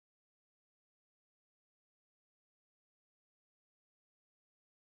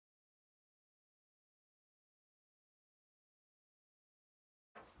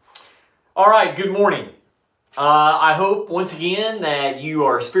All right, good morning. I hope once again that you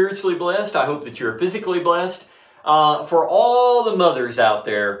are spiritually blessed. I hope that you're physically blessed. For all the mothers out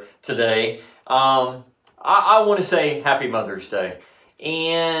there today, I want to say Happy Mother's Day.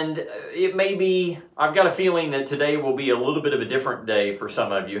 And it may be, I've got a feeling that today will be a little bit of a different day for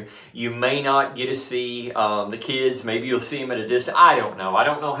some of you. You may not get to see the kids. Maybe you'll see them at a distance. I don't know. I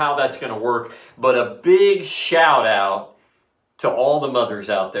don't know how that's going to work. But a big shout out to all the mothers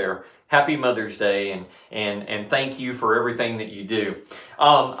out there. Happy Mother's Day, and thank you for everything that you do.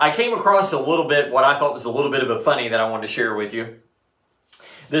 I came across a little bit, what I thought was a little bit of a funny that I wanted to share with you.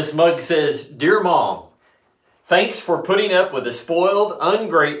 This mug says, "Dear Mom, thanks for putting up with a spoiled,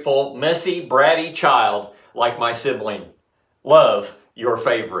 ungrateful, messy, bratty child like my sibling. Love, your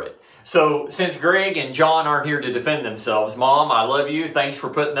favorite." So since Greg and John aren't here to defend themselves, Mom, I love you. Thanks for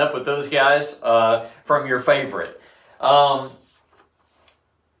putting up with those guys from your favorite.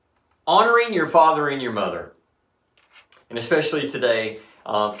 Honoring your father and your mother, and especially today,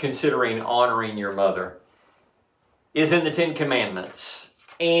 considering honoring your mother, is in the Ten Commandments.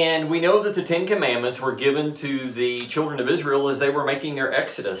 And we know that the Ten Commandments were given to the children of Israel as they were making their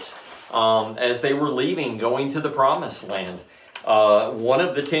exodus, as they were leaving, going to the Promised Land. One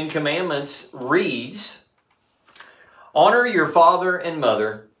of the Ten Commandments reads, "Honor your father and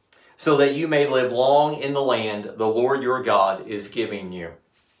mother so that you may live long in the land the Lord your God is giving you."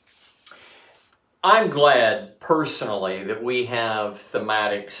 I'm glad, personally, that we have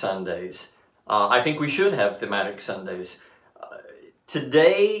thematic Sundays. I think we should have thematic Sundays.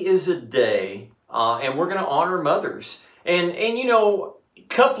 Today is a day, and we're going to honor mothers. And you know,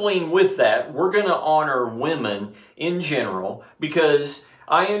 coupling with that, we're going to honor women in general, because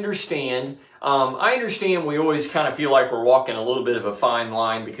I understand we always kind of feel like we're walking a little bit of a fine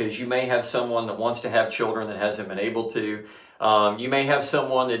line, because you may have someone that wants to have children that hasn't been able to. You may have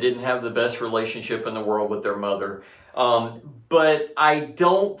someone that didn't have the best relationship in the world with their mother. But I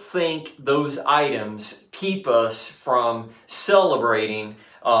don't think those items keep us from celebrating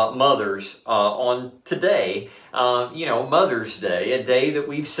mothers on today, Mother's Day, a day that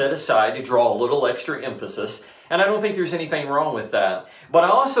we've set aside to draw a little extra emphasis. And I don't think there's anything wrong with that. But I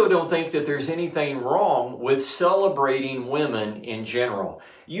also don't think that there's anything wrong with celebrating women in general.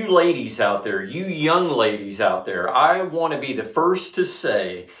 You ladies out there, you young ladies out there, I want to be the first to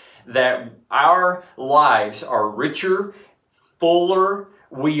say that our lives are richer, fuller,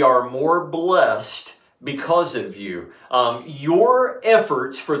 we are more blessed because of you. Your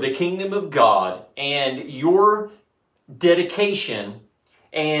efforts for the kingdom of God and your dedication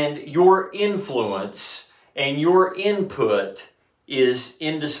and your influence and your input is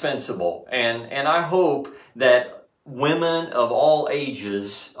indispensable. And I hope that women of all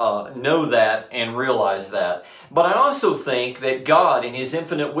ages know that and realize that. But I also think that God, in His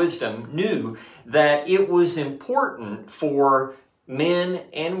infinite wisdom, knew that it was important for men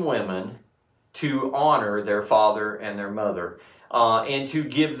and women to honor their father and their mother, and to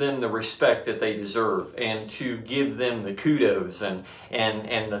give them the respect that they deserve, and to give them the kudos and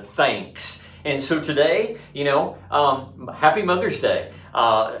the thanks. And so today, Happy Mother's Day.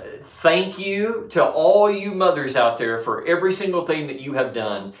 Thank you to all you mothers out there for every single thing that you have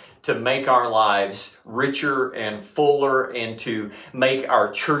done to make our lives richer and fuller, and to make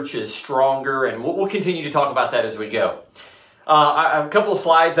our churches stronger. And we'll continue to talk about that as we go. I have a couple of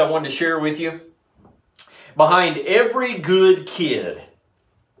slides I wanted to share with you. Behind every good kid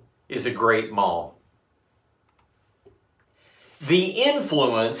is a great mom. The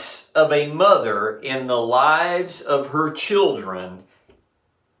influence of a mother in the lives of her children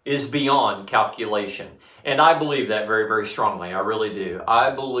is beyond calculation. And I believe that very, very strongly. I really do.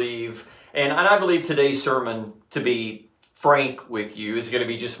 I believe, and I believe today's sermon, to be frank with you, is going to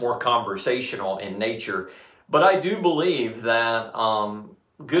be just more conversational in nature. But I do believe that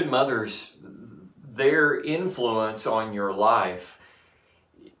good mothers, their influence on your life,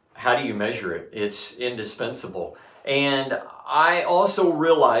 how do you measure it? It's indispensable. And I also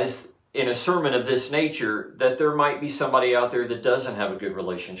realize in a sermon of this nature that there might be somebody out there that doesn't have a good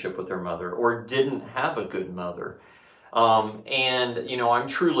relationship with their mother, or didn't have a good mother. I'm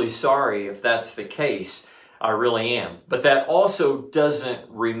truly sorry if that's the case. I really am. But that also doesn't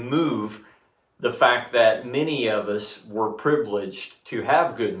remove the fact that many of us were privileged to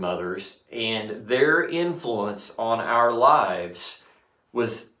have good mothers, and their influence on our lives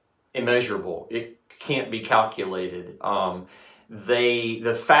was immeasurable. It can't be calculated.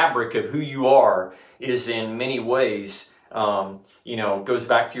 The fabric of who you are is in many ways, goes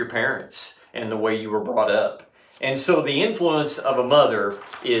back to your parents and the way you were brought up. And so the influence of a mother,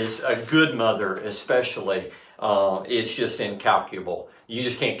 is a good mother especially, is just incalculable. You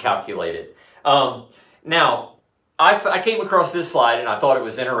just can't calculate it. Now, I came across this slide and I thought it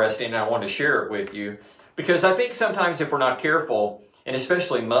was interesting and I wanted to share it with you because I think sometimes if we're not careful, and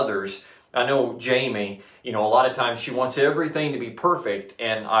especially mothers, I know Jamie, a lot of times she wants everything to be perfect,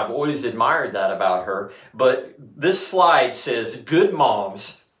 and I've always admired that about her. But this slide says good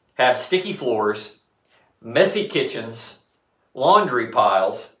moms have sticky floors, messy kitchens, laundry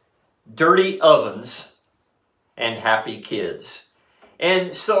piles, dirty ovens, and happy kids.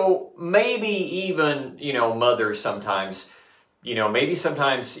 And so maybe even, mothers sometimes, maybe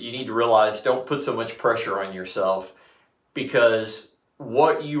sometimes you need to realize don't put so much pressure on yourself, because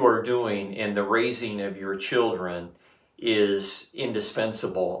what you are doing in the raising of your children is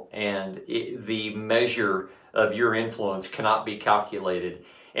indispensable, and the measure of your influence cannot be calculated.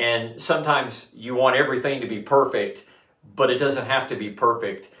 And sometimes you want everything to be perfect, but it doesn't have to be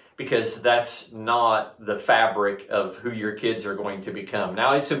perfect, because that's not the fabric of who your kids are going to become.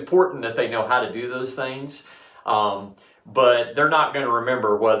 Now, it's important that they know how to do those things, but they're not going to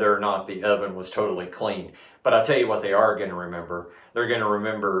remember whether or not the oven was totally clean. But I'll tell you what they are going to remember. They're going to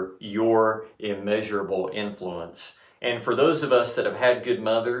remember your immeasurable influence. And for those of us that have had good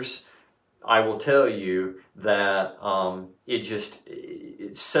mothers, I will tell you that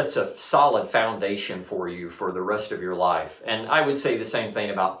it sets a solid foundation for you for the rest of your life. And I would say the same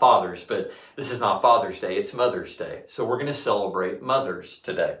thing about fathers, but this is not Father's Day, it's Mother's Day. So we're going to celebrate mothers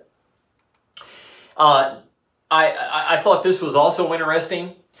today. I thought this was also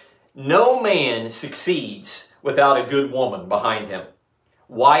interesting. No man succeeds without a good woman behind him,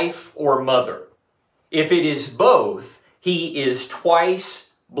 wife or mother. If it is both, he is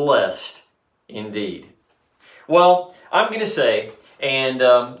twice blessed indeed. Well, I'm going to say, and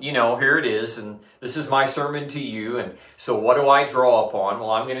here it is, and this is my sermon to you, and so what do I draw upon?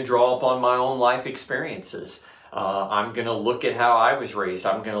 Well, I'm going to draw upon my own life experiences. I'm going to look at how I was raised.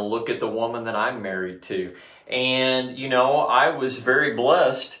 I'm going to look at the woman that I'm married to. And, I was very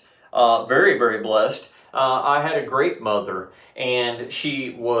blessed, very, very blessed. I had a great mother, and she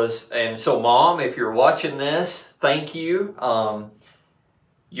was, and so Mom, if you're watching this, thank you.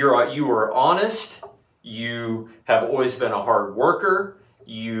 You were honest. You have always been a hard worker.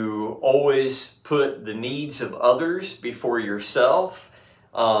 You always put the needs of others before yourself.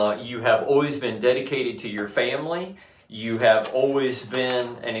 You have always been dedicated to your family. You have always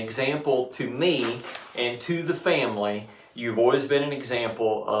been an example to me and to the family. You've always been an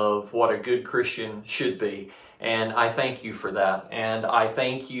example of what a good Christian should be. And I thank you for that. And I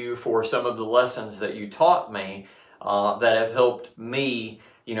thank you for some of the lessons that you taught me that have helped me,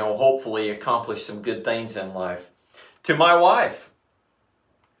 hopefully accomplish some good things in life. To my wife,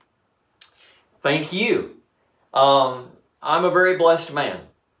 thank you. I'm a very blessed man.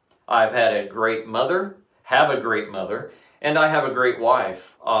 I've had a great mother, have a great mother, and I have a great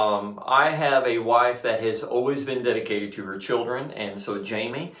wife. I have a wife that has always been dedicated to her children. And so,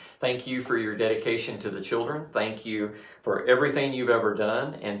 Jamie, thank you for your dedication to the children. Thank you for everything you've ever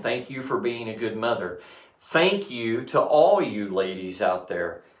done. And thank you for being a good mother. Thank you to all you ladies out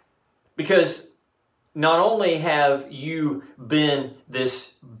there. Because not only have you been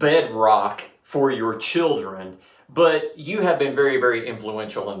this bedrock for your children, but you have been very, very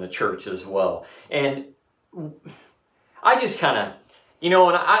influential in the church as well. And I just kind of, and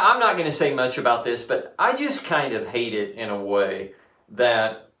I'm not going to say much about this, but I just kind of hate it in a way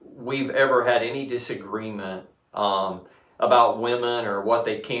that we've ever had any disagreement about women or what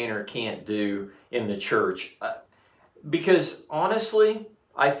they can or can't do in the church. Because honestly,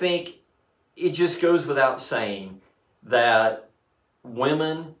 I think it just goes without saying that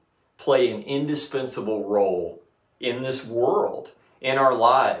women play an indispensable role in this world, in our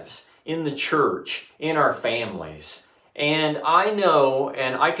lives, in the church, in our families. And I know,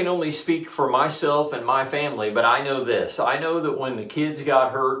 and I can only speak for myself and my family, but I know this. I know that when the kids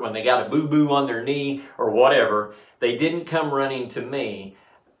got hurt, when they got a boo-boo on their knee or whatever, they didn't come running to me.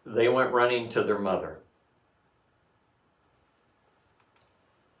 They went running to their mother.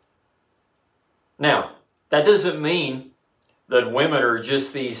 Now, that doesn't mean that women are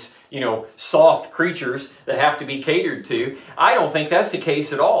just these, soft creatures that have to be catered to. I don't think that's the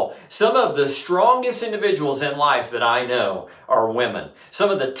case at all. Some of the strongest individuals in life that I know are women. Some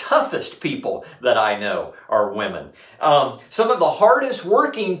of the toughest people that I know are women. Some of the hardest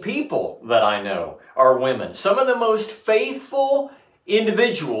working people that I know are women. Some of the most faithful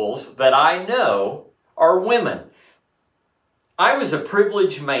individuals that I know are women. I was a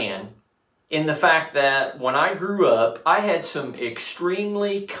privileged man in the fact that when I grew up, I had some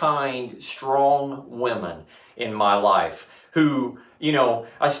extremely kind, strong women in my life who, you know,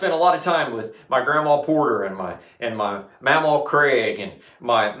 I spent a lot of time with my Grandma Porter and my Mamaw Craig, and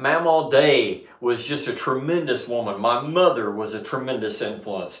my Mamaw Day was just a tremendous woman. My mother was a tremendous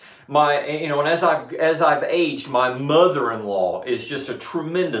influence. And as I've aged, my mother-in-law is just a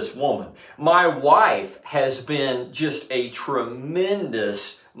tremendous woman. My wife has been just a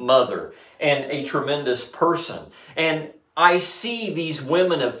tremendous mother and a tremendous person. And I see these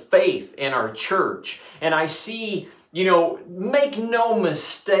women of faith in our church, and I see, you know, make no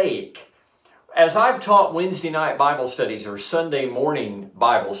mistake, as I've taught Wednesday night Bible studies or Sunday morning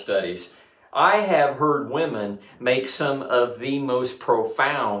Bible studies, I have heard women make some of the most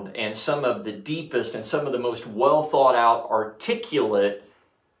profound and some of the deepest and some of the most well thought out, articulate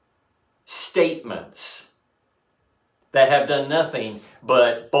statements that have done nothing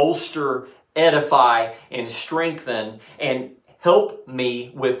but bolster, edify, and strengthen and help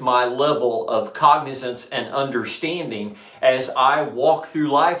me with my level of cognizance and understanding as I walk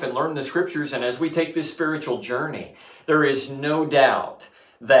through life and learn the Scriptures, and as we take this spiritual journey. There is no doubt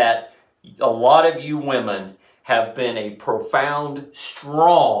that a lot of you women have been a profound,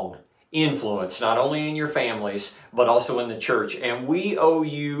 strong influence, not only in your families, but also in the church. And we owe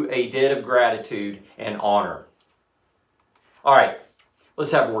you a debt of gratitude and honor. All right,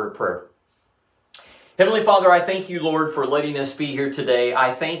 let's have a word of prayer. Heavenly Father, I thank you, Lord, for letting us be here today.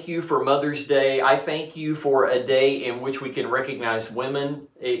 I thank you for Mother's Day. I thank you for a day in which we can recognize women,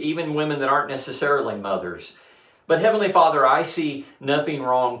 even women that aren't necessarily mothers. But Heavenly Father, I see nothing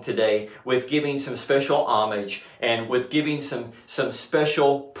wrong today with giving some special homage and with giving some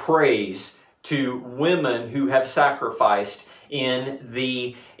special praise to women who have sacrificed in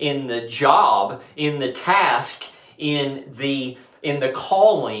the job, in the task, in the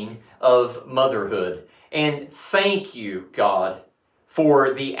calling of motherhood. And thank you, God,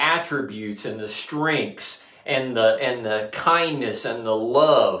 for the attributes and the strengths and the kindness and the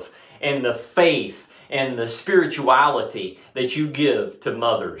love and the faith and the spirituality that you give to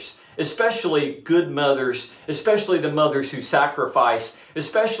mothers, especially good mothers, especially the mothers who sacrifice,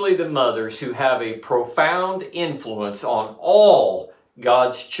 especially the mothers who have a profound influence on all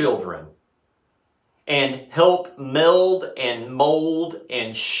God's children and help meld and mold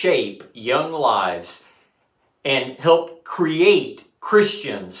and shape young lives and help create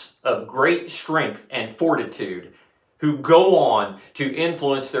Christians of great strength and fortitude who go on to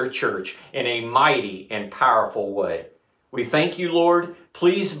influence their church in a mighty and powerful way. We thank you, Lord.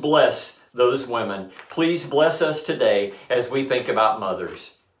 Please bless those women. Please bless us today as we think about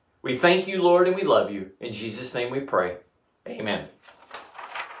mothers. We thank you, Lord, and we love you. In Jesus' name we pray. Amen.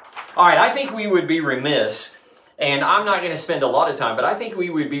 All right, I think we would be remiss, and I'm not going to spend a lot of time, but I think we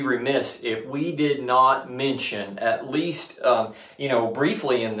would be remiss if we did not mention, at least,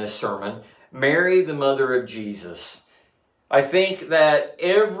 briefly in this sermon, Mary, the mother of Jesus. I think that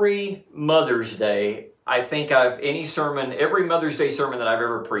every Mother's Day, every Mother's Day sermon that I've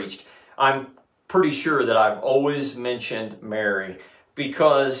ever preached, I'm pretty sure that I've always mentioned Mary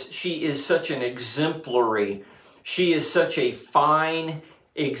because she is such an exemplary, she is such a fine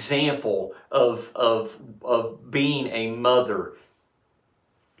example of being a mother.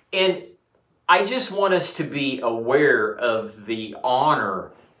 And I just want us to be aware of the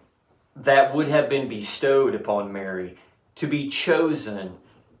honor that would have been bestowed upon Mary to be chosen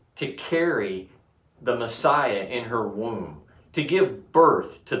to carry the Messiah in her womb, to give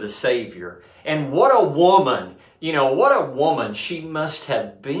birth to the Savior. And what a woman, what a woman she must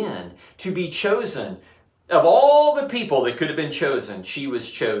have been to be chosen. Of all the people that could have been chosen, she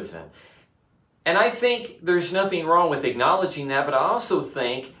was chosen. And I think there's nothing wrong with acknowledging that, but I also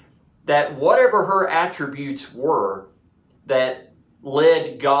think that whatever her attributes were that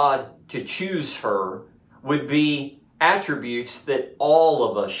led God to choose her would be attributes that all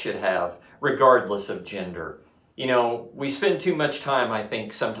of us should have, regardless of gender. We spend too much time, I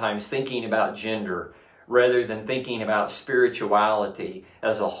think, sometimes thinking about gender rather than thinking about spirituality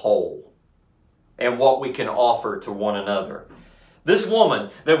as a whole and what we can offer to one another. This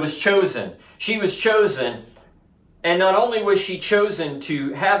woman that was chosen, she was chosen, and not only was she chosen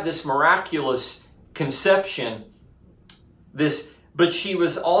to have this miraculous conception, but she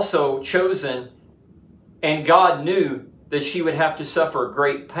was also chosen, and God knew that she would have to suffer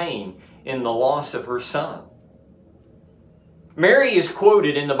great pain in the loss of her son. Mary is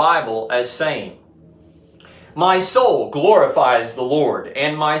quoted in the Bible as saying, "My soul glorifies the Lord,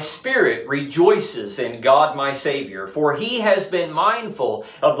 and my spirit rejoices in God my Savior, for He has been mindful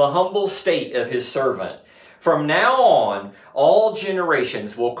of the humble state of His servant. From now on, all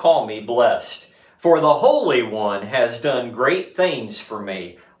generations will call me blessed, for the Holy One has done great things for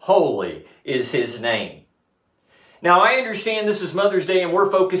me. Holy is His name." Now, I understand this is Mother's Day and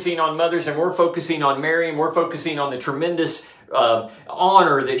we're focusing on mothers and we're focusing on Mary and we're focusing on the tremendous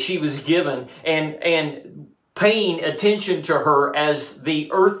honor that she was given and paying attention to her as the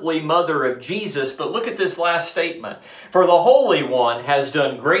earthly mother of Jesus. But look at this last statement. For the Holy One has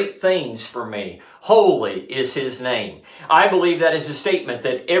done great things for me. Holy is His name. I believe that is a statement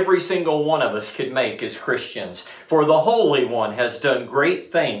that every single one of us could make as Christians. For the Holy One has done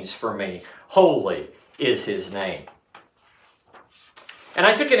great things for me. Holy is His name. And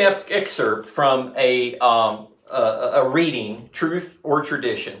I took an excerpt from a reading, Truth or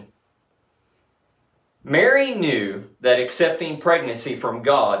Tradition. Mary knew that accepting pregnancy from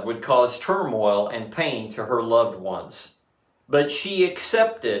God would cause turmoil and pain to her loved ones. But she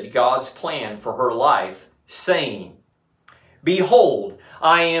accepted God's plan for her life, saying, Behold,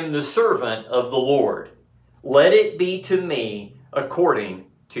 I am the servant of the Lord. Let it be to me according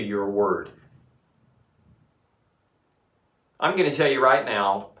to your word. I'm going to tell you right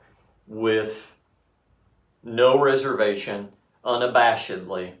now, with no reservation,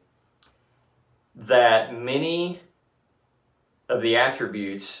 unabashedly, that many of the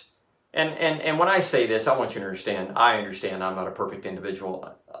attributes, and when I say this, I want you to understand, I understand I'm not a perfect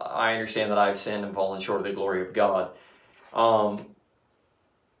individual. I understand that I've sinned and fallen short of the glory of God.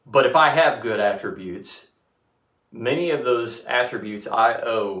 But if I have good attributes, many of those attributes I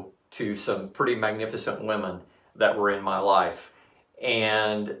owe to some pretty magnificent women that were in my life,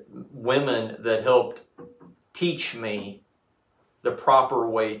 and women that helped teach me the proper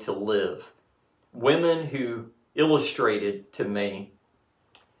way to live. Women who illustrated to me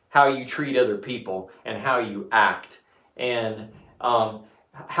how you treat other people and how you act, and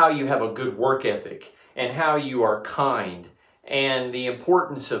how you have a good work ethic, and how you are kind, and the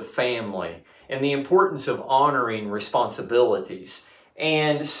importance of family, and the importance of honoring responsibilities.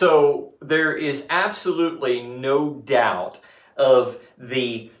 And so there is absolutely no doubt of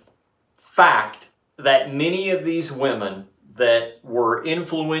the fact that many of these women that were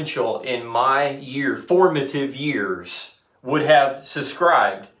influential in my formative years would have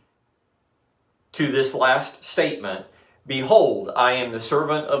subscribed to this last statement, Behold, I am the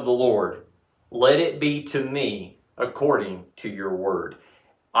servant of the Lord. Let it be to me according to your word.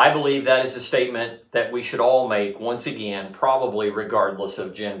 I believe that is a statement that we should all make, once again, probably regardless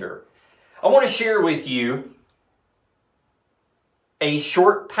of gender. I want to share with you a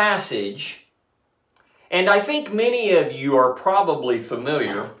short passage, and I think many of you are probably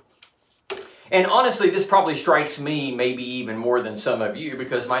familiar. And honestly, this probably strikes me maybe even more than some of you,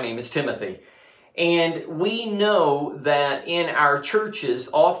 because my name is Timothy. And we know that in our churches,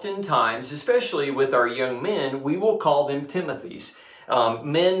 oftentimes, especially with our young men, we will call them Timothys.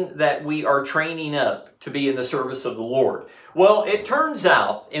 Men that we are training up to be in the service of the Lord. Well, it turns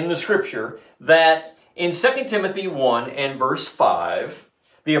out in the Scripture that in 2 Timothy 1 and verse 5,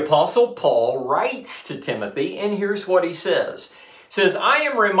 the Apostle Paul writes to Timothy, and here's what he says. He says, I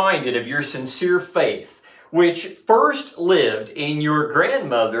am reminded of your sincere faith, which first lived in your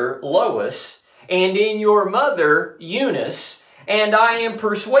grandmother Lois and in your mother Eunice, and I am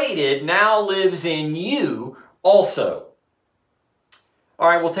persuaded now lives in you also. All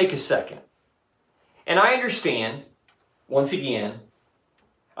right, we'll take a second. And I understand, once again,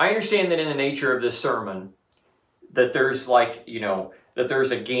 I understand that in the nature of this sermon, that there's that there's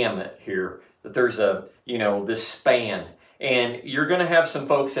a gamut here, that there's this span. And you're going to have some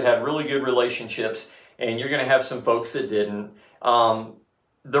folks that had really good relationships, and you're going to have some folks that didn't.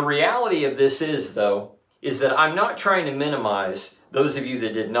 The reality of this is, though, is that I'm not trying to minimize those of you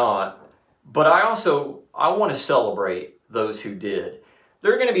that did not, but I want to celebrate those who did.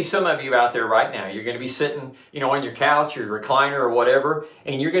 There are going to be some of you out there right now. You're going to be sitting, on your couch or your recliner or whatever,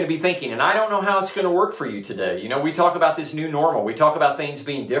 and you're going to be thinking, and I don't know how it's going to work for you today. We talk about this new normal. We talk about things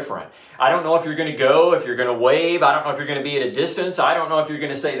being different. I don't know if you're going to go, if you're going to wave. I don't know if you're going to be at a distance. I don't know if you're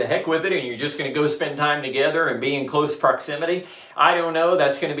going to say the heck with it and you're just going to go spend time together and be in close proximity. I don't know.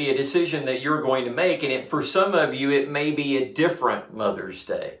 That's going to be a decision that you're going to make, and for some of you, it may be a different Mother's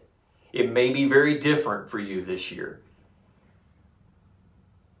Day. It may be very different for you this year.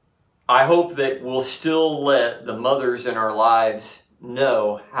 I hope that we'll still let the mothers in our lives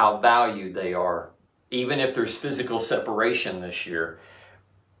know how valued they are, even if there's physical separation this year.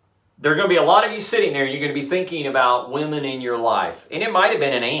 There are going to be a lot of you sitting there and you're going to be thinking about women in your life. And it might have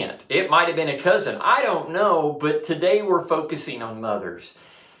been an aunt. It might have been a cousin. I don't know, but today we're focusing on mothers.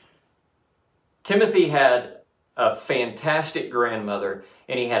 Timothy had a fantastic grandmother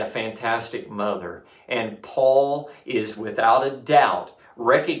and he had a fantastic mother. And Paul is without a doubt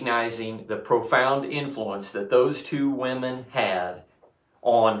recognizing the profound influence that those two women had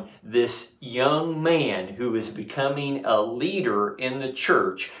on this young man who is becoming a leader in the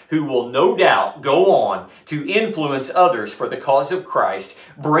church, who will no doubt go on to influence others for the cause of Christ,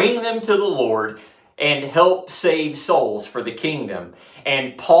 bring them to the Lord, and help save souls for the kingdom.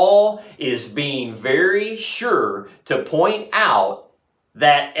 And Paul is being very sure to point out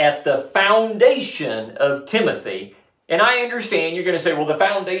that at the foundation of Timothy, and I understand you're going to say, well, the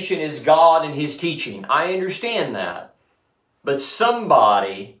foundation is God and His teaching. I understand that. But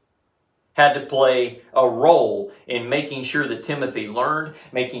somebody had to play a role in making sure that Timothy learned,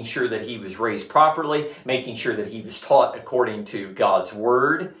 making sure that he was raised properly, making sure that he was taught according to God's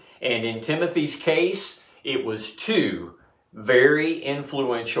Word. And in Timothy's case, it was two very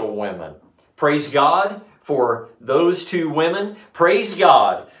influential women. Praise God for those two women. Praise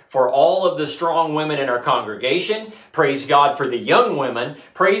God for all of the strong women in our congregation. Praise God for the young women.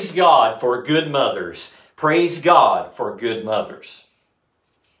 Praise God for good mothers. Praise God for good mothers.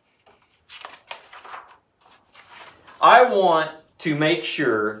 I want to make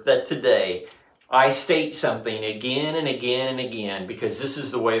sure that today I state something again and again and again, because this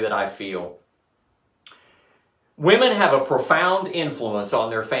is the way that I feel. Women have a profound influence on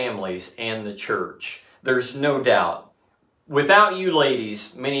their families and the church. There's no doubt. Without you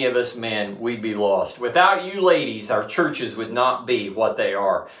ladies, many of us men, we'd be lost. Without you ladies, our churches would not be what they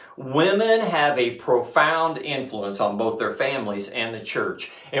are. Women have a profound influence on both their families and the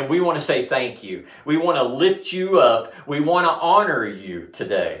church. And we want to say thank you. We want to lift you up. We want to honor you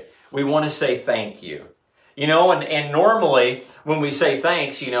today. We want to say thank you. You know, and normally when we say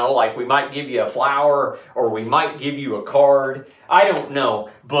thanks, you know, like we might give you a flower or we might give you a card. I don't know,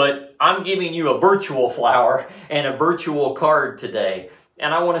 but I'm giving you a virtual flower and a virtual card today.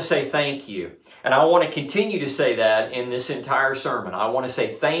 And I want to say thank you. And I want to continue to say that in this entire sermon. I want to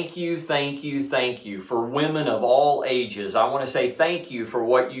say thank you, thank you, thank you for women of all ages. I want to say thank you for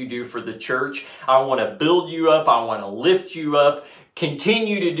what you do for the church. I want to build you up. I want to lift you up.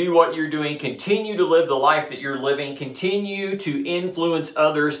 Continue to do what you're doing. Continue to live the life that you're living. Continue to influence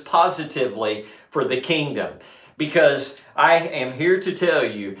others positively for the kingdom. Because I am here to tell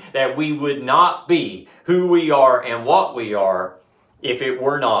you that we would not be who we are and what we are if it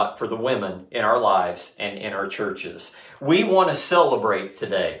were not for the women in our lives and in our churches. We want to celebrate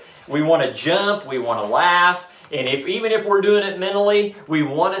today. We want to jump. We want to laugh. And even if we're doing it mentally, we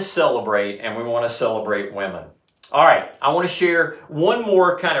want to celebrate, and we want to celebrate women. All right, I want to share one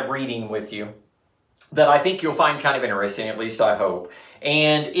more kind of reading with you that I think you'll find kind of interesting, at least I hope.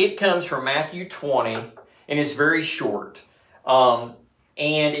 And it comes from Matthew 20, and it's very short. And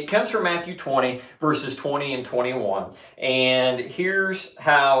it comes from Matthew 20, verses 20 and 21. And here's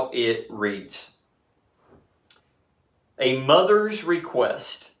how it reads. A mother's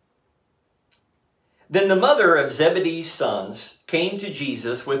request. Then the mother of Zebedee's sons came to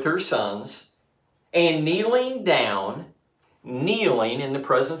Jesus with her sons, and kneeling in the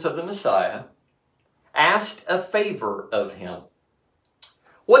presence of the Messiah, asked a favor of him.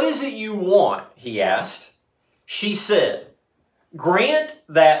 What is it you want? He asked. She said, grant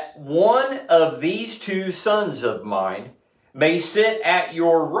that one of these two sons of mine may sit at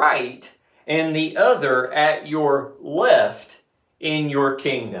your right and the other at your left in your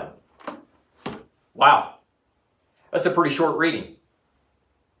kingdom. Wow. That's a pretty short reading.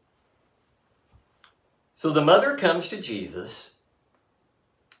 So the mother comes to Jesus,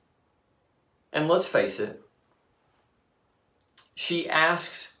 and let's face it, she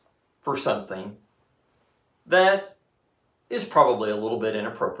asks for something that is probably a little bit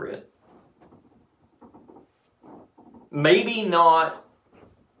inappropriate. Maybe not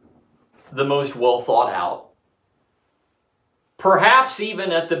the most well thought out. Perhaps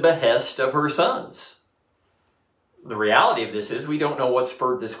even at the behest of her sons. The reality of this is we don't know what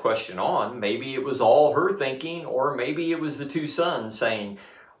spurred this question on. Maybe it was all her thinking, or maybe it was the two sons saying,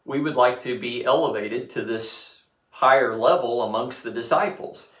 we would like to be elevated to this higher level amongst the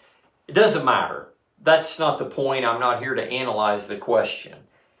disciples. It doesn't matter. That's not the point. I'm not here to analyze the question.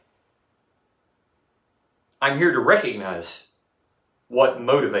 I'm here to recognize what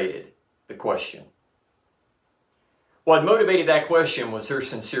motivated the question. What motivated that question was her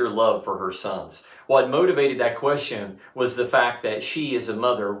sincere love for her sons. What motivated that question was the fact that she, as a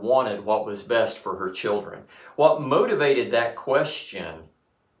mother, wanted what was best for her children. What motivated that question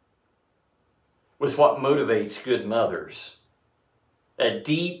was what motivates good mothers. A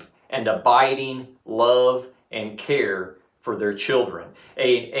deep and abiding love and care for their children.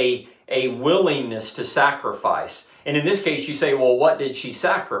 A willingness to sacrifice. And in this case, you say, well, what did she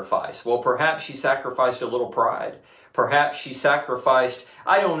sacrifice? Well, perhaps she sacrificed a little pride. Perhaps she sacrificed,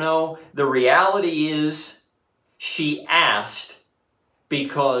 I don't know. The reality is she asked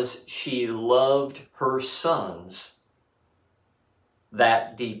because she loved her sons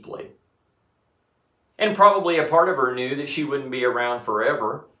that deeply. And probably a part of her knew that she wouldn't be around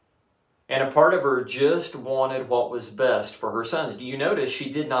forever. And a part of her just wanted what was best for her sons. Do you notice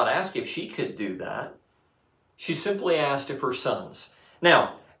she did not ask if she could do that? She simply asked if her sons.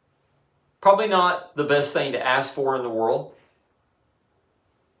 Now, probably not the best thing to ask for in the world,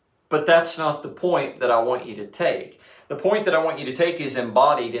 but that's not the point that I want you to take. The point that I want you to take is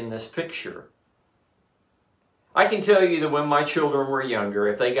embodied in this picture. I can tell you that when my children were younger,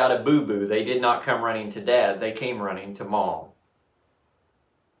 if they got a boo-boo, they did not come running to Dad, they came running to Mom.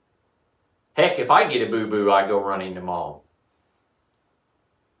 Heck, if I get a boo-boo, I go running to Mom.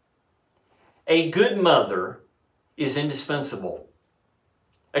 A good mother is indispensable.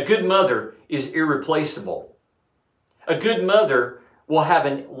 A good mother is irreplaceable. A good mother will have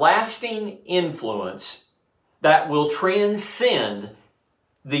a lasting influence that will transcend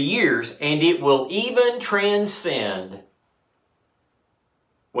the years, and it will even transcend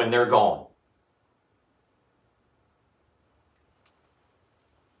when they're gone.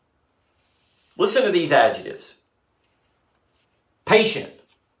 Listen to these adjectives: patient,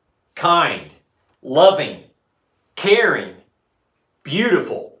 kind, loving, caring,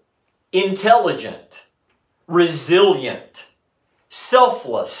 beautiful, intelligent, resilient,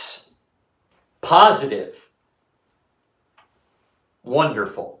 selfless, positive,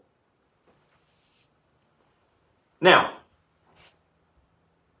 wonderful. Now,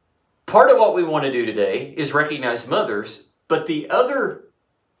 part of what we want to do today is recognize mothers, but the other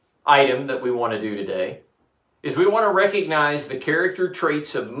item that we want to do today is we want to recognize the character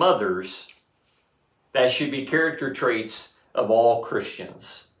traits of mothers that should be character traits of all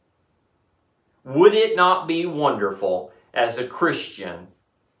Christians. Would it not be wonderful as a Christian?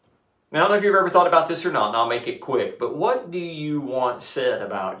 Now, I don't know if you've ever thought about this or not, and I'll make it quick, but what do you want said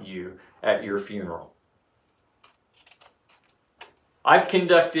about you at your funeral? I've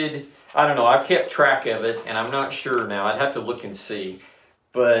conducted, I've kept track of it, and I'm not sure now. I'd have to look and see.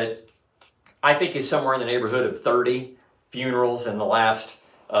 But I think it's somewhere in the neighborhood of 30 funerals in the last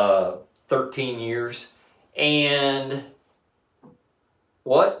 13 years. And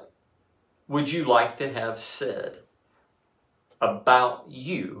what would you like to have said about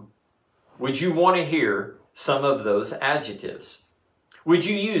you? Would you want to hear some of those adjectives? Would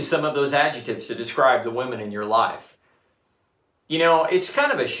you use some of those adjectives to describe the women in your life? You know, it's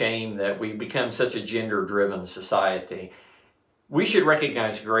kind of a shame that we become such a gender-driven society. We should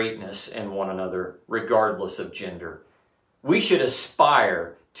recognize greatness in one another, regardless of gender. We should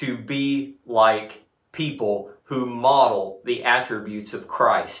aspire to be like people who model the attributes of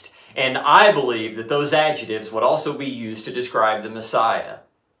Christ. And I believe that those adjectives would also be used to describe the Messiah.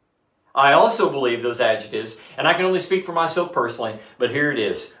 I also believe those adjectives, and I can only speak for myself personally, but here it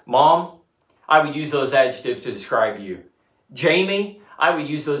is. Mom, I would use those adjectives to describe you. Jamie, I would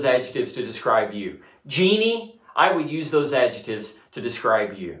use those adjectives to describe you. Jeannie, I would use those adjectives to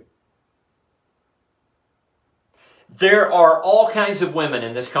describe you. There are all kinds of women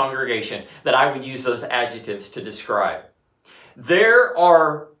in this congregation that I would use those adjectives to describe. There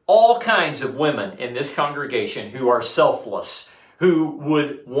are all kinds of women in this congregation who are selfless, who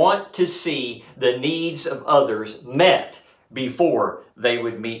would want to see the needs of others met before they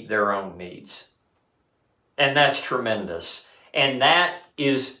would meet their own needs. And that's tremendous. And that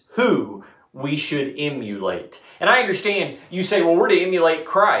is who we should emulate. And I understand you say, well, we're to emulate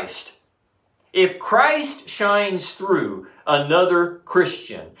Christ. If Christ shines through another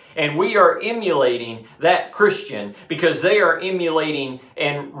Christian, and we are emulating that Christian because they are emulating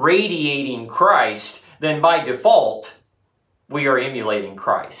and radiating Christ, then by default, we are emulating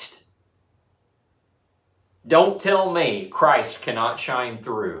Christ. Don't tell me Christ cannot shine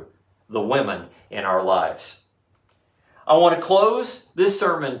through the women in our lives. I want to close this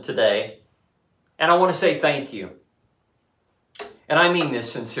sermon today, and I want to say thank you. And I mean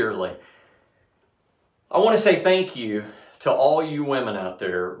this sincerely. I want to say thank you to all you women out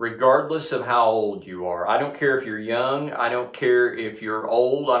there, regardless of how old you are. I don't care if you're young. I don't care if you're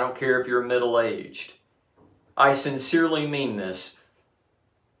old. I don't care if you're middle-aged. I sincerely mean this.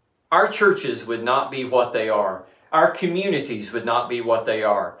 Our churches would not be what they are. Our communities would not be what they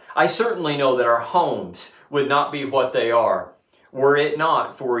are. I certainly know that our homes would not be what they are were it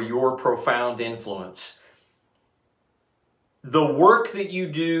not for your profound influence. The work that you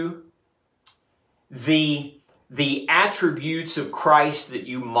do, the attributes of Christ that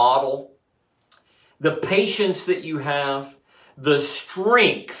you model, the patience that you have, the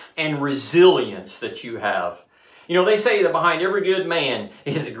strength and resilience that you have. You know, they say that behind every good man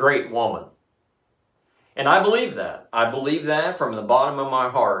is a great woman. And I believe that. I believe that from the bottom of my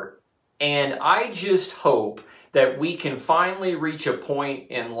heart. And I just hope that we can finally reach a point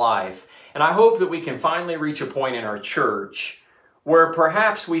in life, and I hope that we can finally reach a point in our church where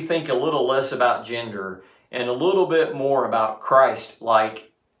perhaps we think a little less about gender and a little bit more about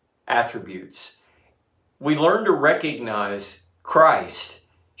Christ-like attributes. We learn to recognize Christ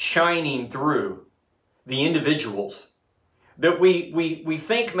shining through the individuals. That we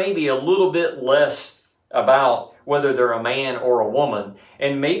think maybe a little bit less about whether they're a man or a woman,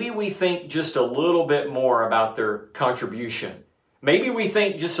 and maybe we think just a little bit more about their contribution. Maybe we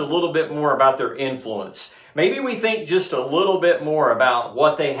think just a little bit more about their influence. Maybe we think just a little bit more about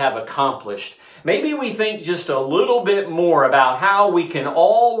what they have accomplished. Maybe we think just a little bit more about how we can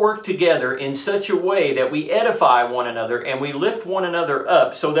all work together in such a way that we edify one another and we lift one another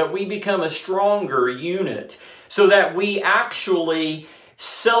up so that we become a stronger unit, so that we actually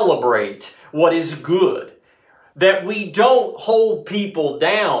celebrate what is good, that we don't hold people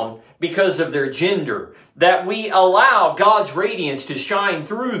down because of their gender, that we allow God's radiance to shine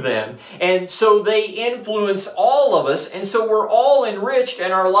through them, and so they influence all of us, and so we're all enriched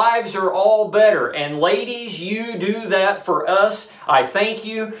and our lives are all better. And ladies, you do that for us. I thank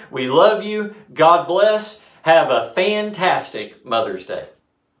you. We love you. God bless. Have a fantastic Mother's Day.